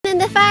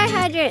fire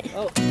hydrant.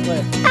 Oh,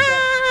 wait.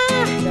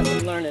 Ah! Got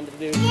some learning to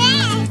do.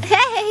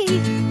 Hey!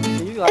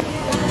 You like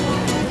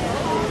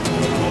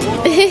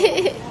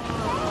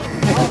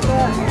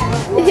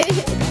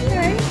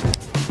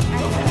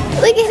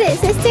Look at it,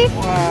 sister.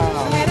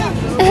 Wow.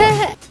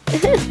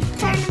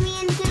 Turn me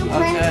into a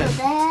pretzel,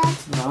 Dad.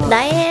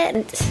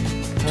 Diet.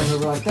 Turn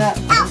it like that.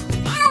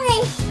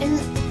 And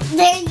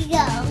there you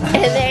go.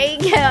 And there you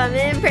go. I'm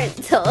in a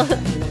pretzel.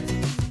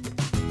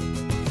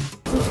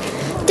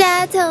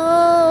 Dad's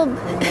home.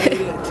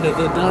 To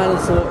the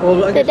dinosaur.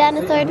 Oh, The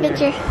dinosaur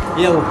adventure.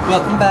 Yeah, well,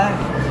 welcome back.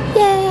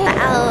 Yay!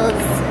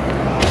 Owls.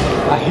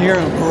 I hear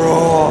them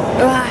roar.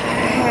 Roar.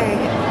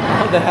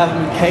 They have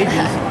them in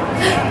cages.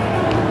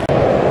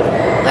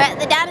 We're at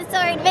the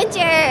dinosaur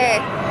adventure.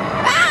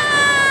 Ah!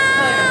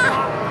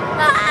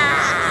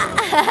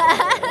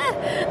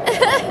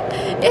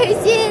 You're My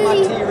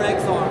silly. T-Rex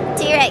arm.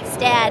 T-Rex,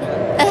 Dad.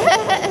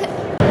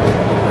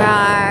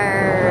 Roar.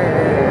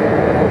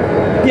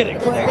 Get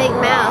it, Claire. Big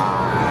mouth.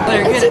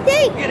 Claire, What'd get you it.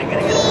 think? Get it.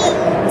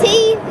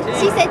 Teeth.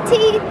 She said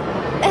teeth.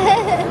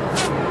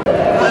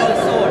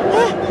 Dinosaur.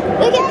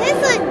 Look at this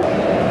one.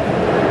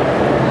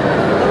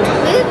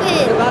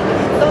 Moving. About to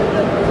eat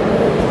something.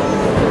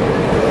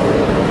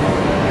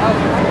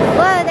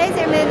 Whoa, those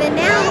are moving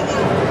now.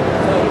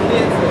 So,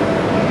 Kinsley,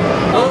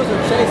 those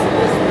are chasing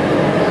this one.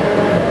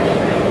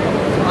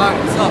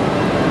 Alright, so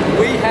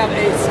we have a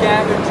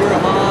scavenger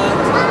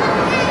hunt.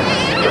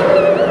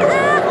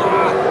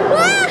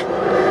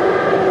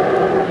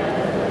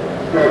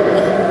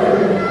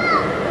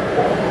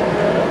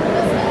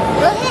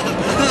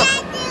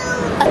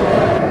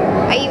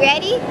 Are you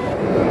ready?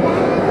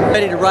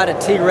 Ready to ride a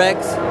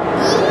T-Rex?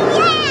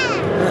 Yeah!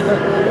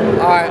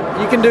 Alright,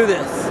 you can do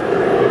this.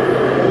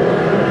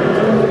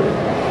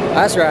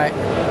 That's right.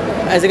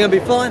 Is it gonna be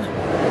fun?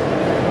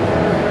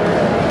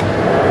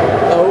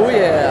 Oh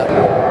yeah.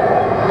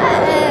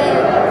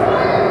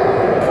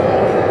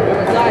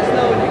 Nice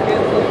knowing you,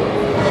 Kinsley.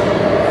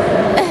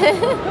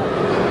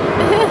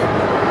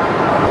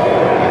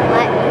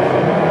 What?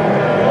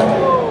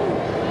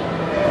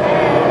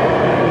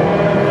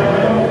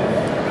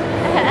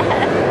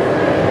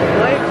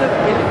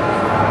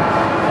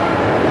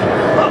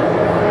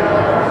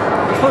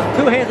 Put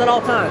two hands at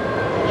all times.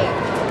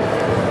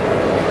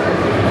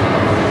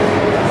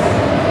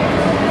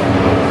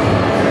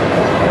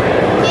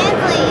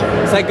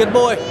 Kinsley. Say good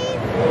boy.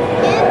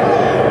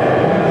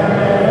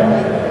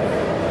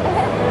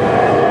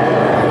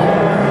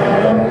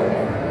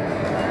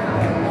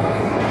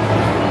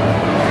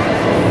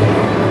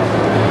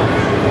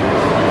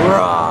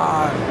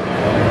 Roar.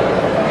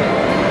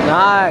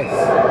 Nice.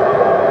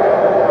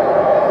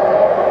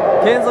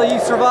 Kinsley, you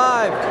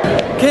survived.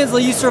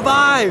 Kinsley, you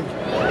survived.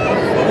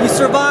 You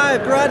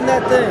survived riding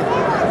that thing.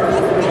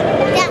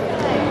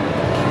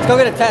 Let's go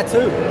get a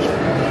tattoo.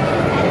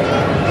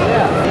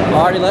 Yeah.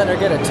 Already letting her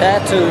get a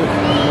tattoo.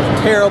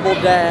 Terrible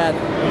dad.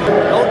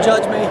 Don't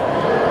judge me.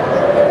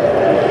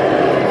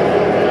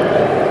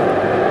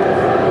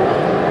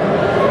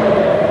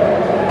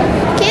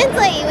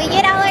 Kinsley, we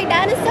get all our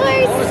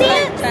dinosaurs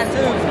stamps.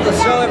 Tattoos.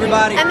 Let's show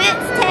everybody. I meant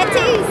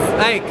tattoos.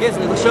 Hey,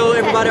 Kinsley, let's show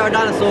everybody our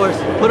dinosaurs.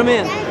 Put them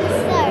in.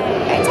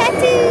 Our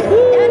tattoos.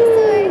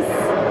 Dinosaurs.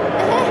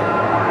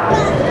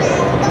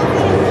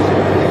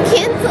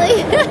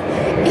 Kinsley.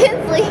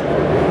 Kinsley.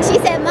 She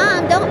said,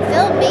 Mom, don't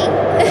film me.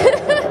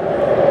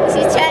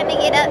 She's trying to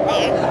get up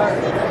there.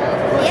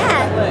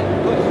 Yeah.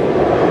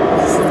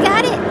 She's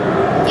got it.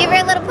 Give her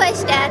a little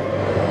push, Dad.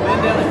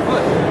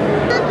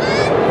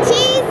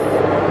 Cheese.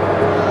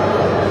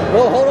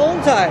 Well, hold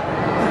on tight.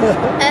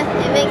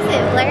 It makes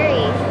it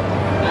blurry.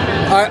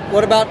 All right,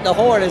 what about the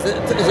horn? Is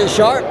it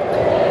sharp?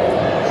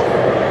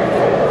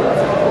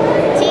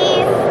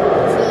 Cheese.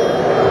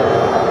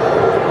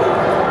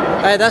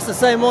 Hey, that's the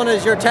same one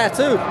as your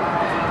tattoo.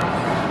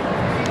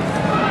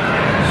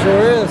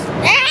 Sure is.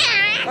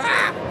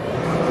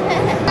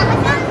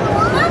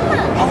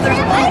 Oh, there's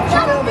a bunch.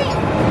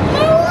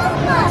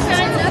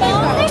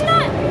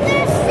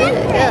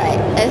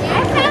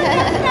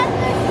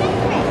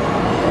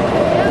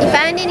 You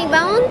find any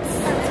bones?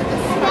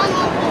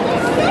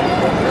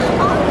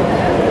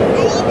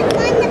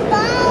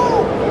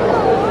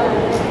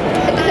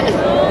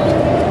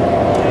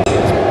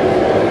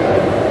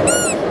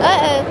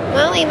 Uh-oh.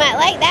 Molly might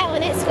like that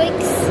one. It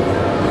squeaks.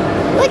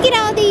 Look at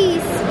all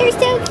these. They're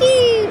so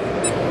cute.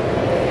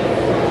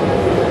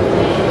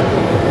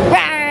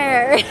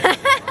 Rawr.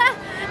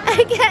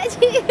 I got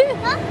you.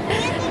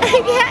 I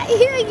got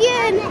you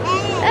again.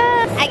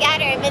 I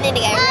got her a minute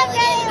ago. Really,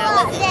 and I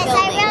wasn't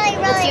filming.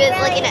 But she was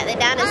looking at the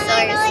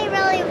dinosaurs.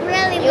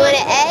 You want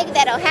an egg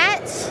that'll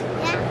hatch?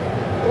 Yeah.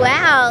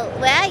 Wow.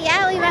 Well,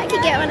 yeah, we might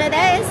could get one of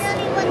those. I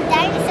really want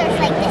dinosaurs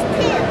like this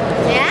too.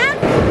 Yeah?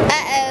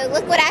 Uh-oh,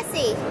 look what I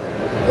see.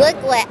 Look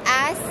what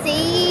I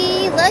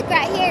see. Look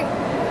right here.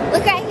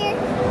 Look right here.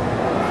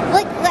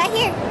 Look right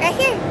here. Right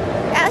here.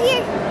 Out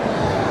here.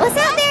 What's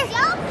out there?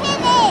 Jump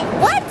in it.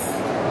 What?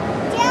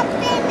 Jump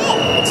in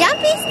it.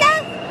 Jumpy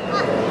stuff?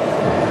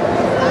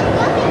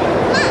 Jump in it.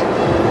 Come on.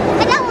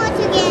 I don't want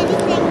to get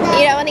anything though.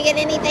 You don't want to get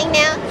anything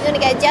now? You want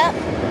to go jump?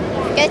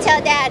 Go tell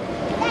Dad.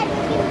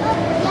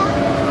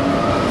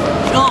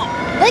 Jump!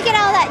 Look at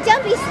all that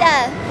jumpy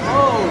stuff.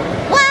 Oh!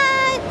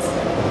 What?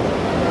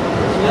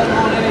 She doesn't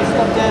want any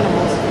stuffed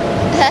animals.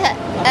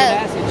 Oh.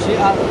 You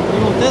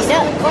want this No.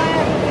 one,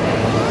 Claire?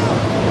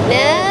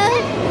 No.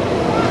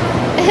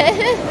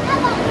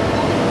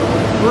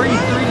 Free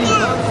 3D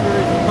poster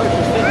if you push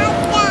your stick.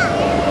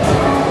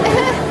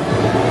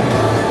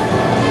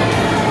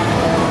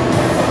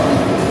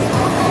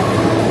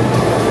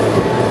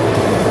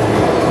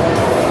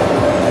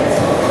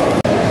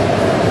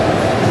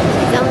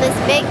 It's on this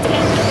big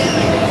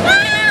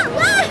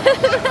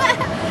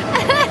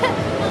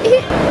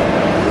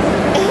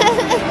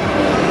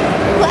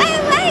Why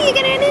are you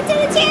gonna run into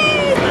the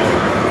chairs?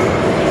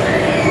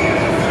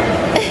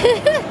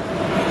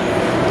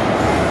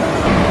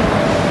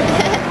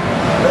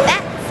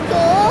 That's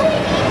cool.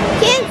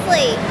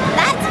 Kinsley,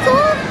 that's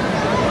cool.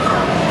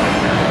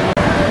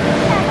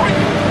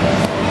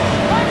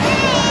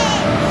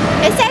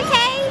 It's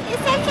okay.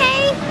 It's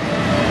okay.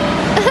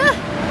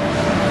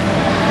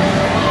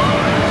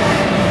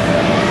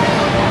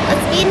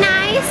 Let's be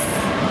nice.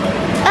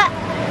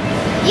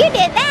 You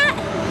did that.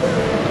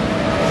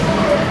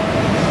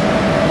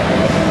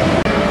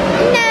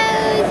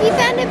 Nose, you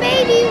found a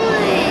baby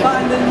one.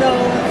 Find the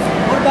nose.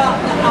 What about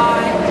the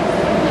eye?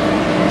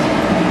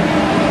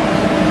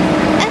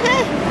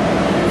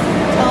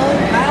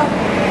 Tongue, mouth?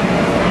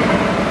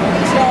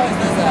 She always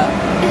does that.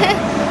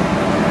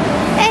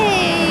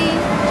 Hey,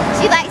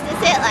 she likes to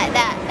sit like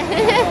that.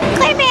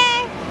 Claire Bear,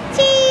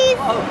 cheese.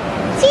 Whoa.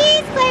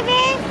 Cheese, Claire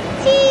Bear.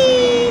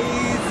 Cheese.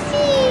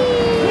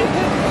 Cheese.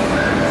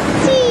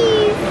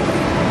 Cheese.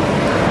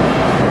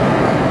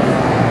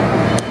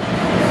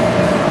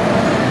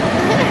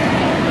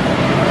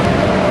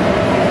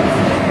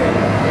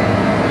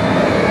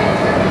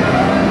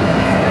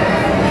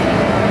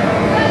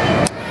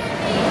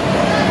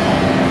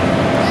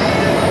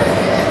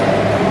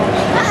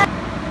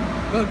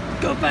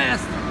 Go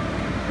fast.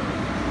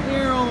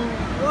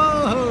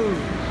 Whoa.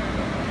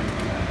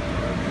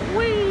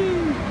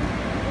 Whee.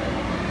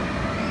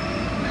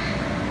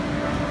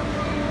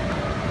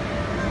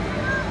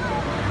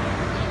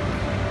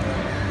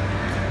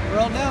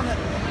 Roll down it.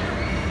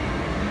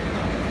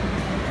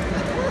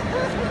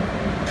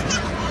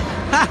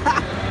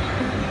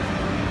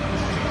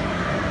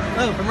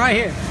 Oh, from right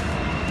here.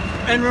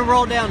 And we'll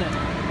roll down it.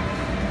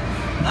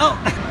 Oh.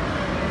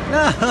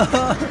 No.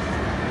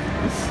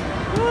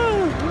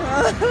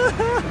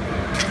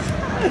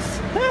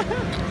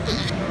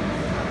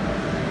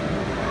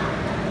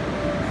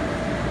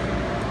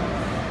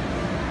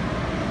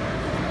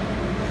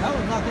 That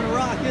one's not gonna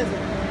rock, is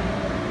it?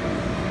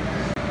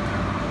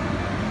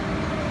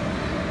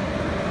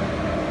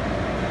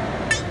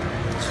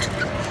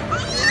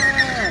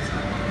 Yeah.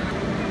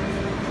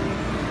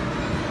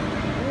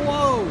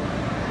 Whoa.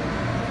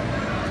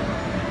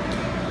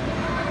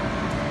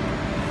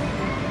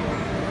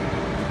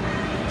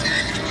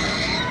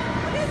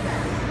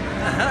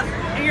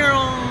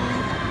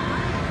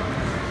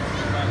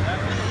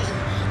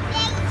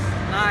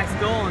 Nice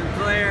going,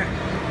 Claire.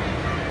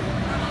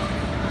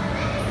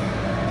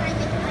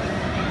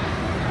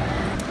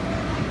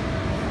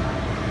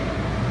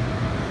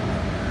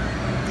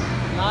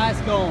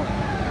 Nice going.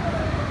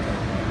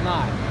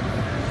 Nice.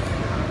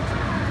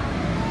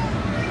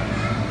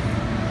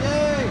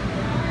 Yay!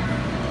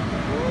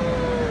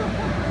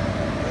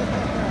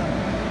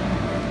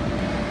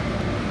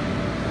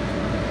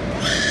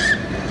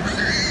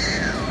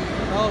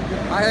 Oh,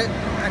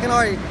 I can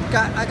already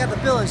I got the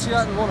feeling she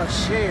doesn't want to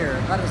share.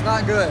 That is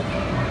not good.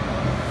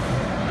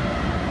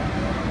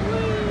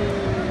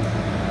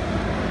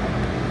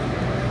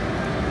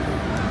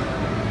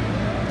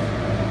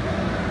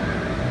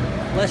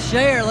 Let's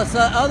share. Let's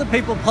let other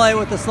people play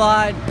with the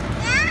slide.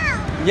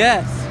 No.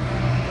 Yes.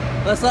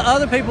 Let's let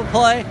other people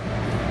play. No.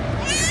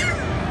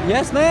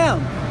 Yes,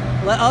 ma'am.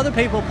 Let other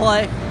people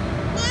play.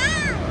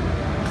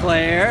 No.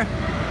 Claire.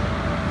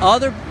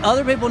 Other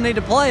people need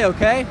to play,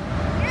 okay? No.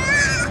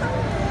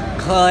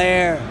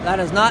 Claire, that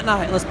is not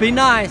nice. Let's be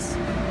nice.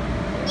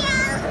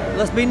 No.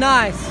 Let's be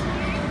nice.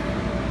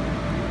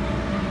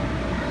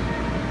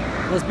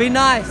 Let's be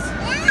nice.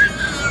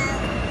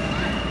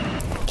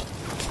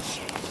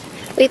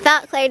 We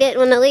thought Claire didn't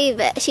want to leave,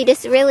 but she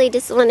really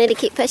just wanted to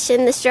keep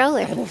pushing the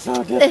stroller. That is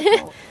so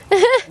difficult.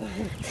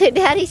 So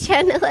Daddy's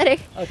trying to let her.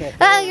 Okay.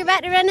 Oh, you're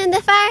about to run in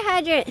the fire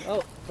hydrant.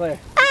 Oh, Claire.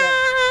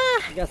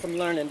 Ah! You got some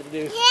learning to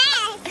do.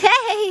 Yes.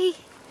 Hey!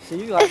 So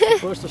you like to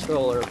push the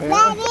stroller,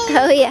 apparently.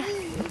 Oh yeah.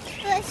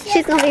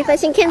 She's gonna be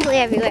pushing Kinsley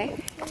everywhere.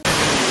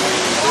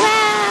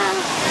 Wow!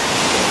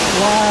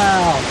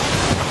 Wow.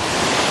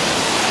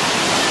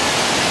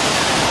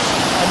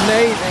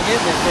 Amazing,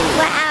 isn't it?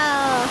 Wow!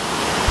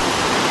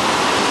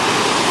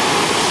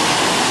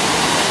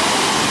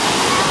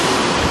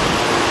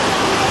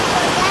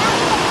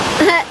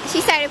 She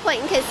started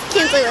pointing because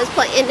Kinsley was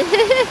pointing.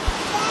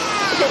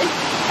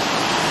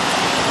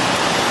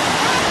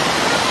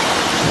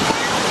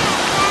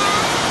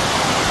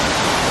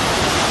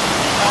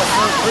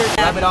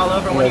 Rub it all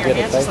over one of your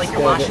hands, just like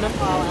you're washing them.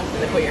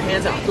 And then put your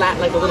hands out flat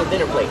like a little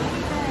dinner plate.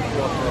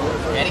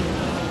 Ready?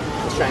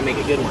 Let's try and make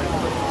a good one. Make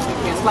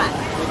your hands flat.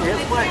 Make your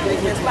hands flat.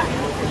 Make your hands flat.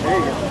 There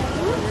you go.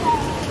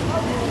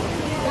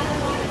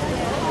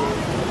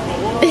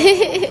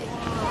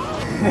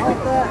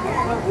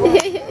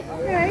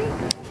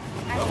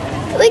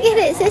 Look at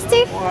it,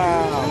 sister.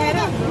 Wow.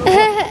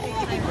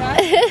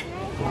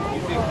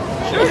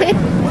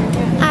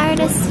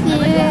 Artist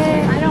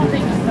here.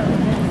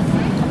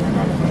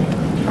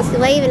 Just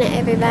waving at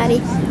everybody.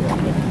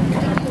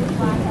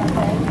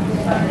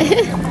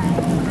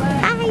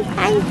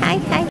 Hi.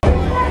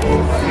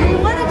 You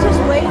want to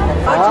just wait,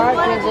 or do you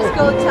want to just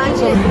go touch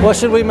it? What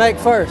should we make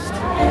first?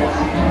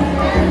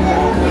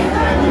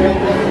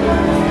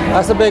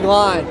 That's a big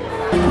line.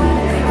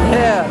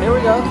 Yeah, here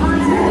we go.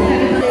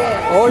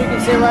 Or you can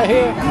sit right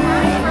here.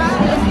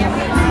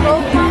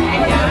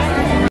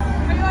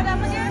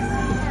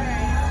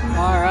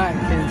 All right,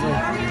 Kinsley.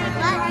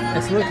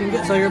 It's looking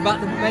good. So you're about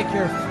to make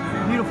your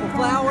beautiful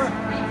flower.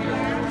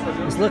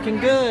 It's looking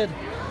good.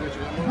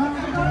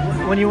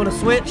 When you want to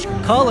switch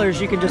colors,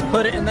 you can just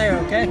put it in there,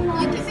 okay?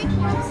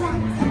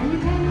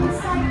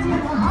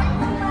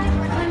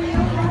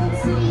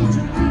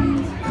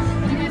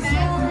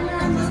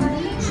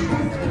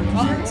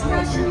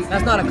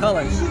 That's not a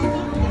color.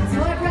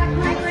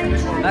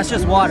 That's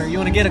just water. You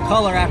want to get a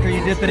color after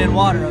you dip it in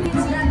water.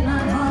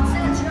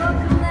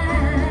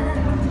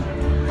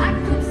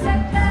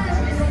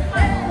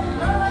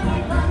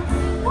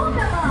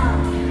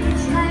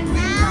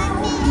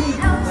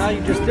 Now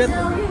you just dip it.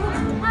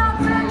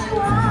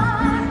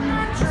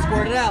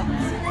 Squirt it out.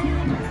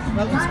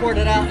 Squirt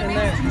it out in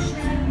there.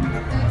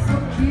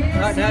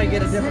 Right now you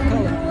get a different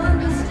color.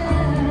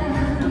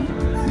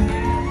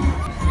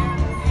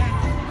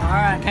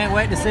 Alright, can't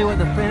wait to see what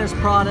the finished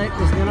product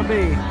is going to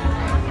be.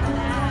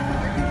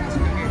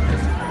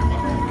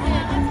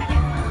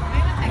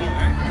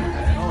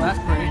 Oh, that's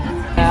pretty.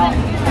 Now,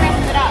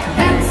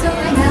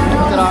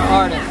 look at our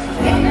artist.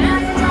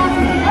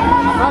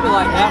 I probably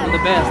like that one the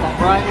best, that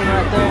bright one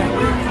right there.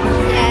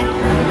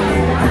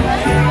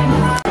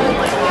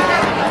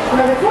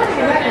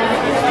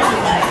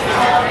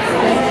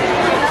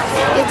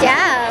 Good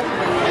job.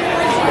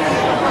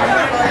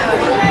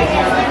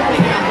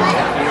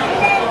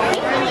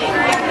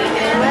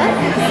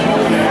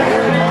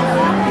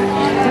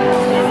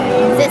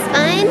 Is this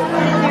fun?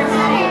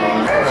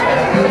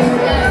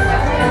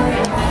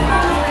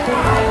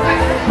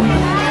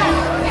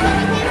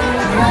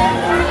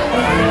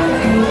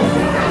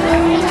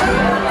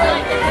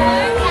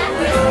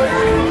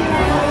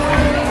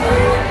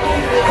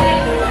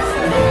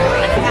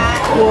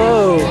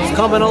 Whoa, it's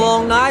coming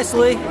along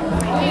nicely.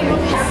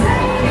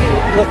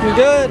 Looking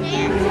good.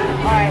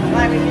 Alright,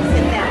 why don't you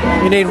sit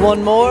down? You need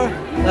one more.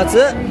 That's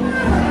it.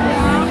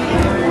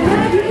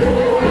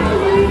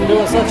 You're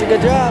doing such a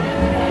good job.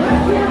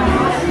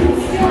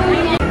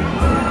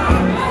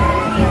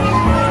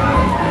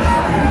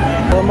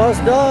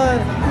 Almost done.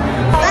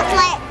 Let's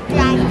let it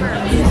dry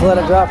first. Let's let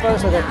it dry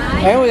first. Okay.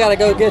 And we gotta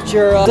go get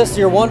your this is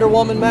your Wonder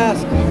Woman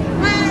mask.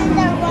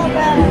 Wonder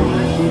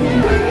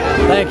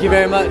Woman. Thank you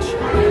very much,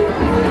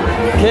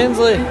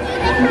 Kinsley.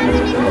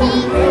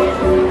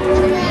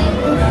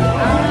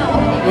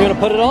 You gonna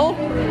put it on?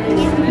 No,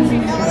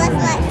 let's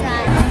let it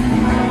dry.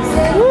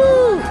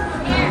 Woo!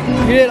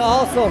 You did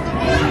awesome.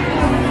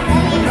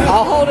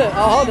 I'll hold it.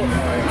 I'll hold it.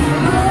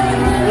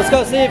 Let's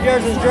go see if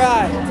yours is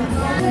dry.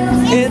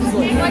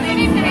 Kinsley.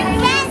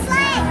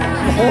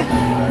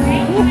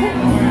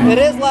 It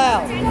is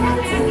loud.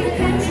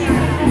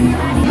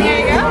 There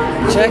you go.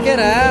 Check it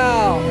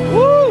out.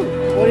 Woo!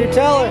 What do you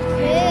tell her?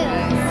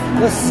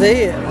 Let's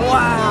see it.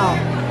 Wow.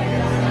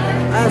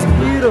 That's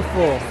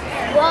beautiful.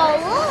 Whoa,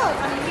 look.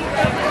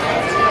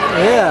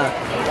 Yeah.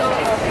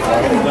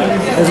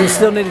 Does it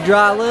still need to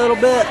dry a little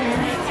bit?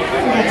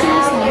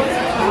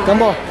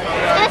 Come on.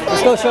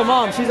 Let's go show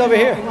Mom. She's over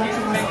here.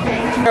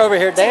 They're over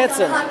here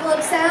dancing. Hot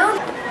club sound.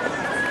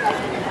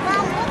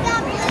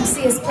 You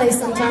see us play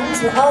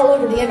sometimes. We're all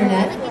over the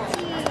internet.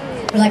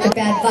 We're like a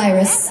bad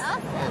virus.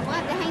 Awesome. We'll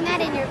have to hang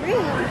that in your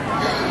room.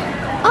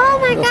 Oh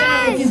my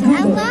gosh.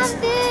 I love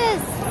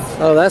this.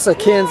 Oh, that's a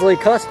Kinsley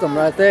custom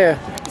right there.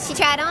 Did she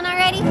try it on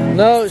already?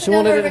 No, she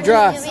wanted it to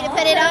dry. You want me to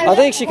put it on? I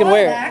think she can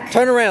wear it.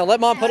 Turn around. Let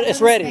Mom put it.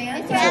 It's ready. You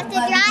have to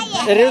dry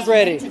it. It is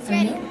ready. It's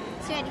ready.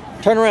 It's ready.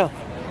 Turn around.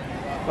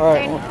 All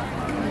right.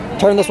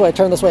 Turn this way.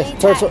 Turn this way.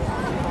 Turn this way.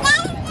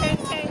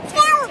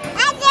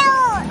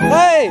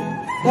 Hey,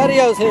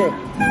 Daddy-O's here.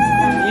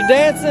 You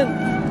dancing?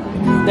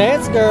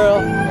 Dance,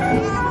 girl.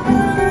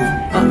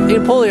 You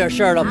can pull your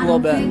shirt up a little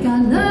bit. I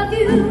love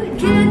you, it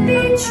can't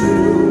be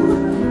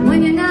true.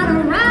 When you're not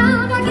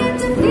around, I get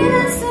to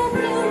feeling so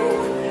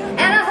blue.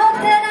 And I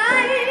hope that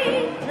I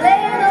ain't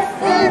playing a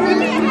fool.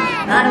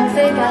 I don't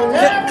think I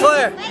love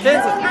Claire,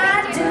 Kinsley,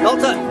 don't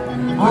touch.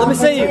 Let me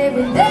see you.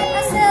 Every day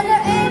I said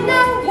there ain't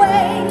no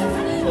way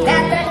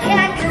that that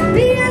cat could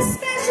be as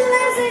special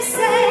as they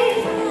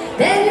say.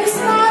 Then you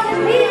smiled at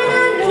me and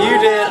I knew You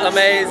did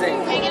amazing.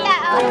 Look at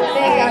that. I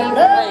think I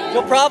love you.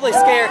 You'll probably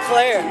scare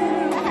Claire.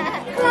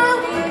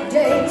 cloudy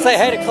days. Say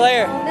hey to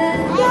Claire.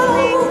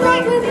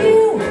 Right with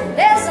you,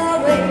 there's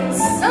always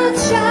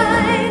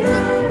sunshine,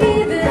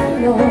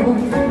 even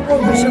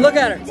though You should look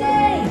at her.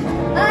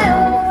 I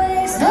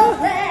always hope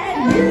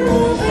that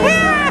you'll be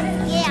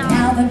mine.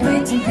 Now that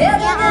we're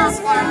together, there's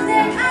one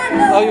thing I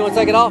know. Oh, you want to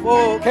take it off?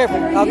 Oh, careful.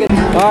 I'll get.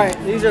 All right,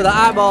 these are the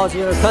eyeballs.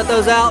 You're gonna cut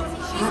those out.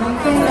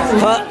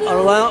 Cut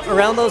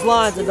around those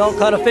lines and don't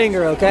cut a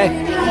finger, okay?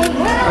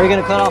 Are you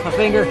gonna cut off a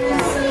finger?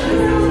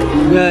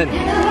 Good.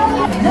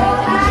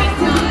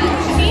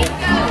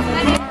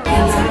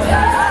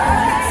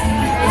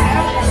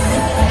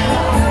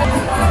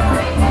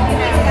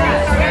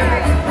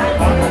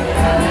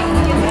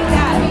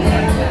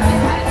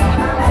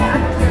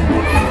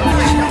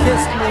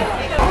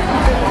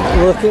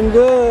 Looking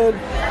good.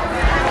 She's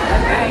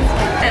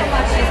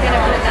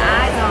gonna put the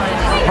eyes on.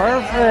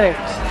 Perfect.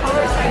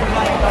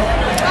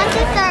 Let's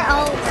just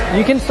start over.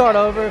 You can start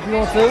over if you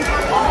want to.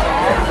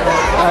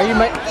 Are you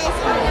make?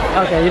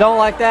 Okay, you don't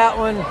like that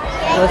one.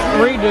 Let's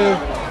redo.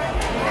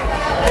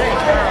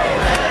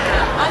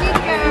 I need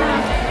to go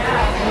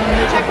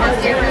check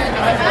downstairs and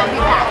I'll be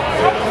back.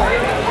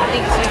 I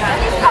think she has.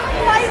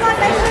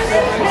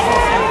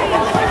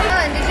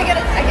 Did you get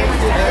it?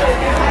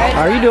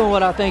 Are you doing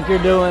what I think you're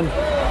doing?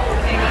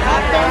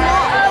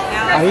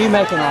 Are you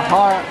making a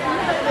heart?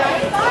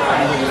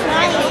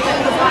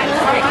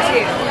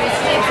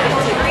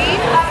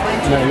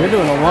 No, you're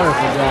doing a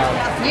wonderful job.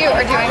 You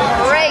are doing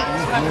great,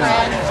 my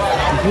friend.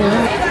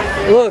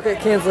 Look at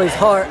Kinsley's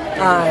heart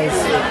eyes.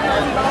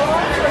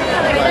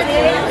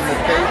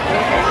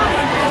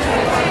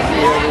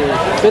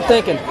 Good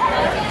thinking.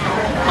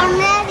 I'm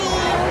ready.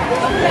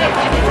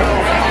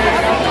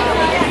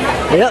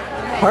 Yep,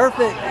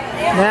 perfect.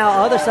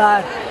 Now, other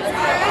side.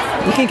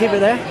 You can keep it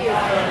there.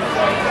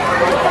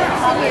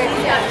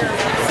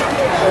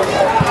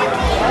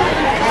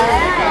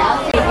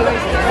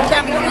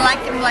 Tell me you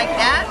like them like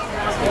that?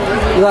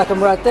 You like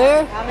them right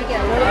there?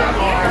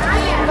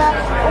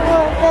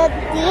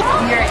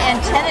 Your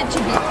antenna to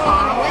be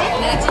curly?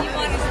 Do you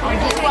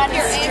want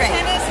your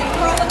antennas and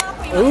curl them up?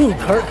 Ooh,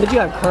 could you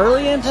have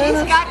curly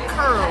antennas? She's got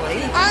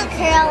curly. I'm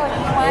curly.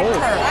 I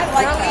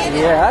like that.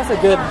 Yeah, that's a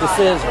good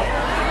decision.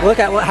 Look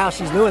at how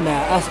she's doing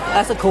that.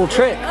 That's a cool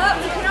trick.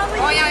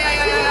 Oh,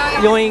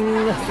 yeah.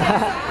 Yoing.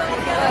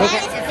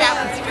 That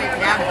one's straight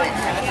down.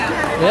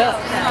 Yeah.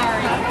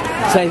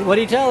 Say, what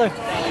do you tell her?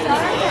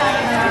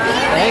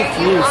 Thank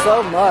you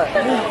so much.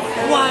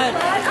 What?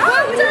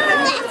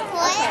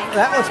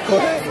 That was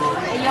quick.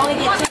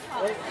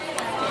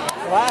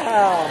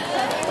 Wow.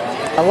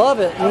 I love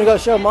it. You want to go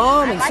show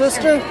mom and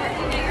sister? I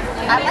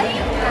like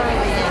it.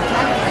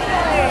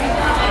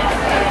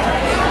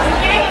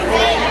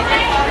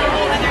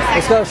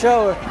 Let's go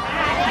show her.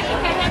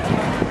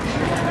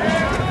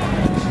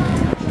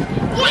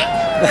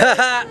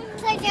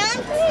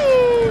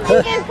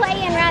 Claire John,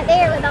 playing right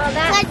there with all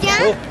that.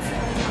 Claire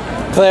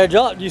John? Claire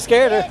jumped. You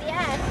scared her.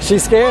 Yeah. She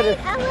scared her.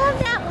 I love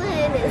that one.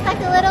 It's like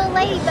a little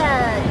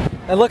ladybug.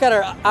 And look at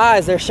her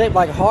eyes. They're shaped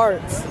like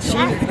hearts.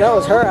 That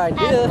was her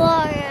idea. 4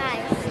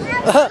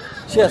 eyes.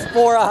 She has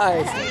 4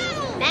 eyes.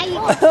 Now you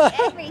can see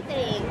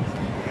everything.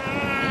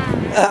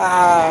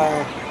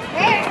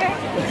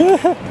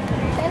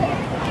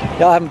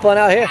 Y'all having fun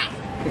out here?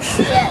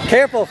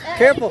 Careful,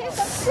 careful.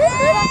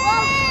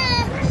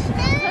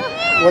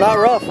 We're not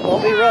rough.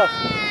 Don't be rough.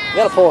 You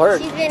gotta pull her.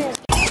 She's been.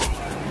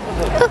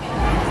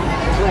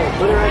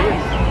 Put her right here.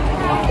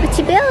 What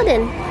you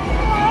building? I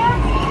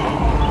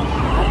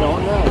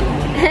don't know.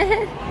 A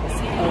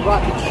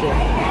rocket ship. A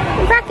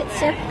rocket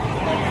ship.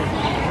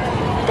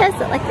 It does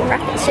look like a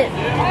rocket ship.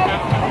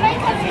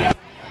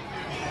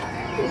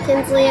 And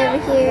Kinsley over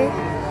here.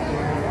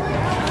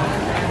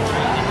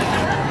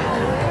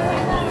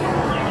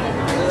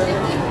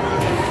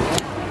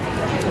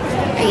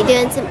 Are you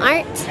doing some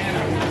art?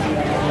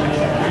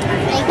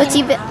 What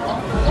you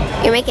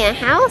You're making a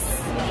house?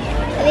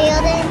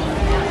 You're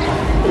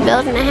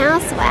building a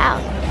house? Wow.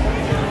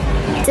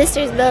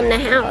 Sister's building a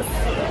house.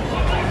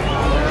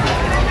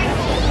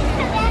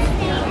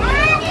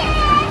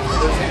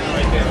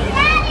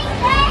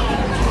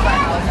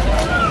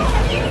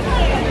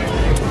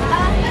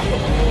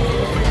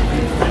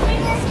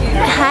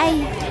 Hi.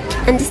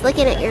 I'm just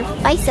looking at your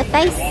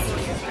face-to-face.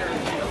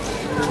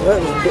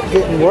 That was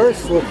getting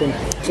worse looking.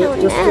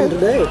 Just from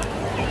today.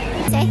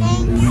 Say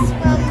thanks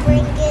for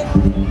bringing.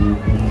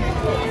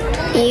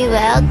 You're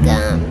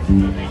welcome,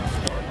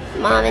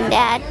 Mom and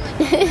Dad.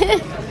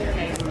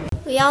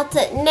 We all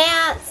took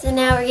naps, and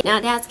now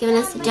Dad's giving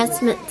us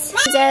adjustments.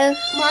 So,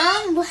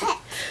 Mom,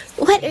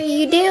 what are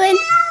you doing?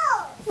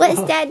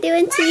 What's Dad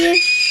doing to you?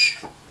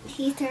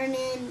 He turned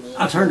me.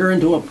 I turned her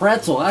into a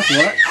pretzel. That's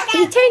what.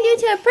 He turned you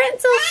into a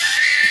pretzel.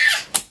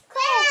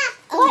 Claire,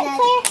 what,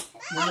 Claire?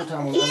 One more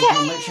time.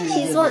 We'll make sure you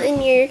She's get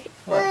wanting your.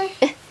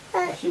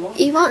 She wants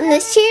You wanting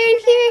this chair in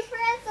here?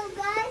 Pretzel,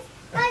 guys.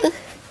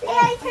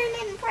 I turned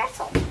into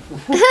pretzel.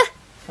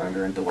 Turned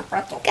her into a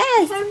pretzel.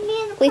 Guys,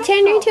 we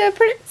turned her into a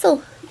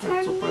pretzel.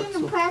 Turned me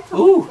into pretzel.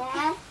 Ooh.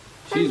 Dad.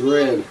 She's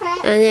red.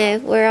 I know,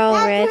 we're all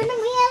red. Turned me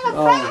into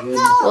pretzel.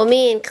 Well,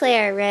 me and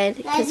Claire read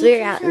because we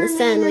were out in the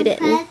sun. We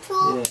didn't. Yeah.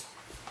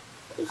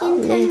 You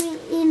can turn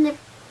me in the.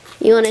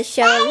 You want to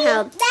show them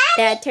how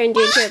Dad turned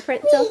you into a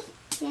pretzel?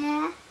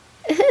 Yeah.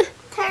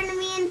 Turn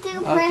me into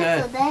a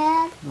pretzel,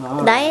 Dad.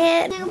 All right.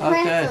 Diet. Into a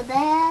pretzel,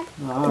 Dad.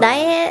 All right.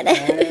 Diet.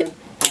 Dad,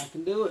 I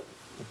can do it.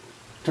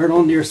 Turn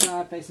on to your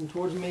side, facing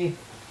towards me.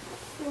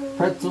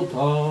 Pretzel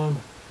time.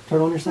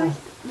 Turn on your side.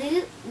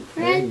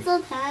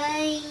 Pretzel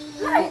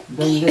time.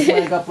 Bring this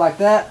leg up like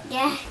that.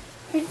 Yeah.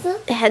 Pretzel.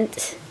 And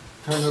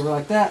Turn over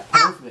like that.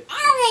 Perfect.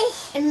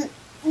 And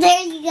there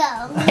you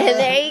go.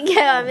 there you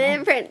go. I'm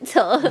in a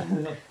pretzel.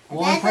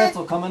 One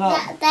pretzel coming up.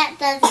 That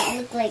doesn't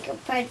look like a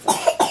pretzel.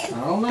 I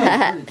don't know.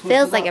 It's pretty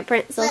Feels twisted like a up.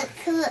 pretzel.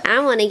 Look. I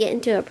want to get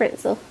into a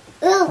pretzel.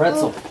 Ooh,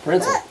 Pretzel. ooh.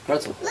 Pretzel. Look.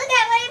 Pretzel. Look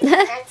at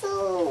my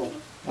pretzel.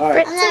 All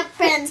right. I'm not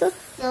pretzel,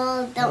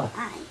 don't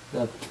I?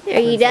 Are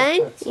you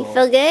done? You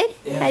feel good?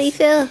 How do you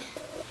feel?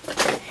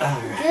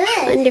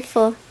 Good.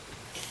 Wonderful.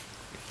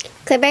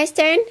 Claire Bear's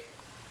turn.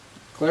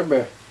 Claire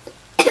Bear.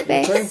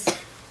 Bear. Turn.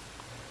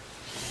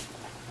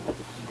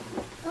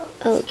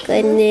 Oh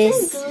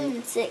goodness.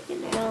 I'm sick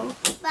now.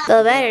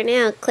 Feel better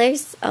now.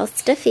 Claire's all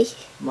stuffy.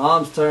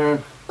 Mom's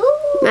turn.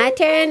 My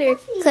turn or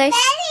Claire's?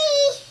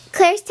 Daddy.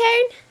 Claire's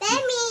turn?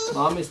 Daddy.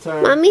 Mommy's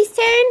turn. Mommy's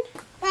turn?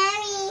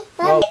 Daddy.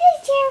 Whoa.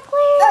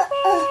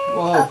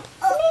 Whoa.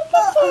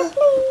 Whoa.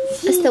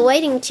 It's the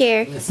waiting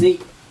chair. The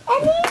seat. I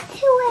need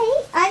to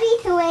wait. I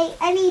need to wait.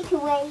 I need to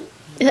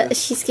wait.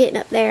 She's getting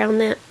up there on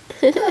that.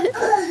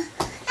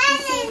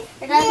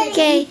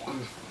 Okay.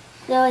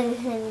 Go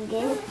ahead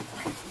again.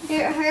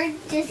 Her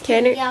just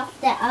Turn getting her.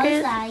 off the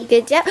outside.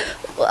 Good job.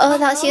 Oh, I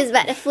thought she was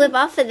about to flip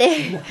off of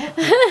there.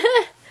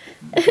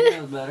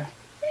 That was better.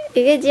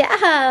 Good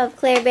job,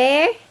 Claire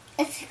Bear.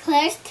 It's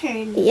Claire's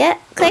turn. Yep,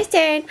 Claire's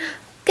turn.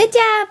 Good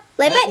job.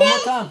 Lay back One more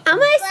down. time.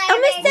 Almost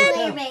Claire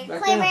done. Bear,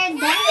 Back Claire down.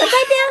 Bear,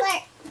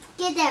 Lay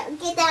Get down.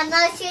 Get down. No,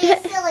 shoot your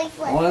silly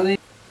foot. One of these.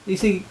 You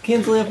see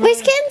Kinsley up there?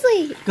 Where's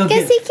Kinsley? Go Go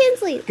get see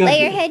Kinsley. Go Lay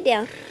get your head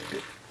down.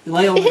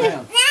 Lay on the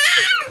ground.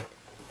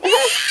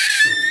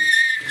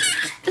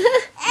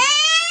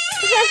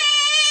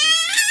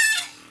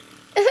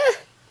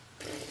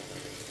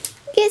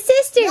 Get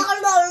sister. No,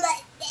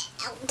 let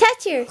down.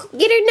 Touch her.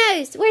 Get her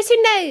nose. Where's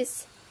her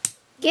nose?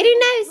 Get her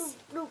nose.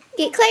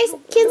 Get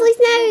Kinsley's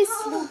nose.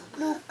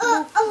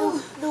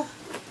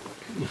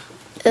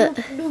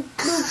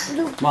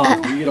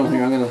 Mom, you get on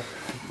here. I'm gonna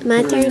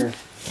My put her in turn. your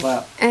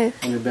lap, Oh.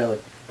 on your belly.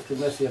 Cause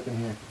let's see up in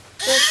here.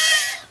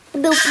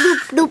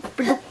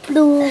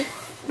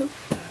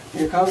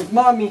 Here comes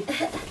mommy.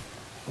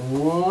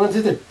 1,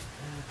 2, 3.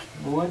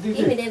 1, 2,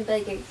 3. them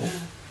boogers.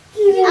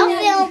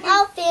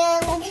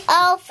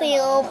 I'll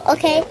film.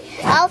 Okay,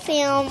 I'll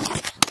film.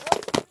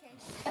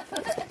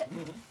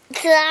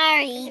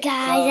 Sorry,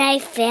 guys, I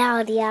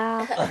failed,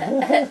 y'all.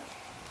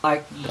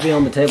 Like be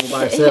on the table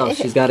by herself.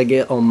 She's got to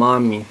get on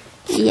mommy.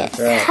 Yes.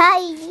 Right.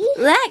 Hi.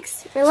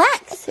 Relax.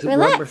 Relax. Super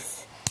rubber.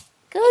 Relax.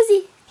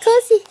 Cozy.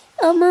 Cozy.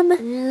 Oh, mama.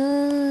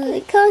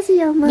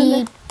 Cozy. Oh, mama.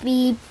 Beep,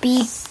 beep,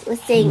 beep.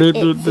 Let's sing. Beep,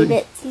 beep, Itsy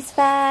beep. bitsy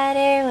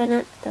spider went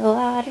up the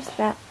water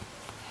spout.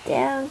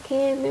 Down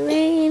came the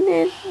rain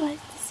and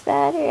washed the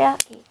spider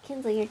out. Okay,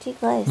 Kinsley, you're too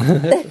close.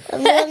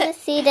 I'm gonna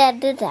see that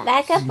do that.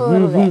 Back up a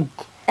little bit.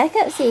 Back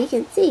up so you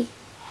can see.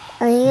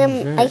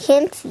 I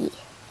can't see.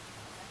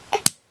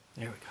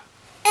 There we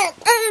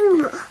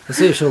go. Let's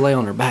see if she'll lay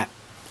on her back.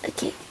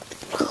 Okay.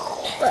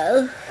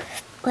 Whoa.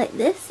 Like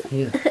this?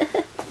 Yeah.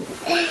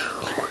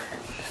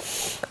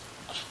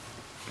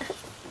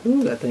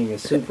 Ooh, that thing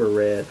is super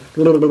red.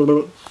 You get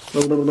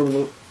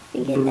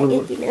that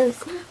itchy nose.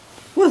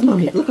 What's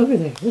mommy? Look over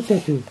there. What's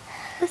that do?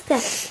 What's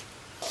that?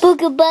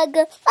 Booga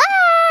bugga.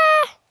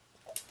 Ah!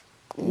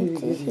 Give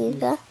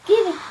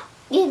it.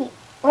 Give it.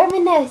 Where's my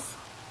nose?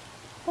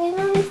 Where's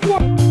mommy's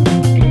nose?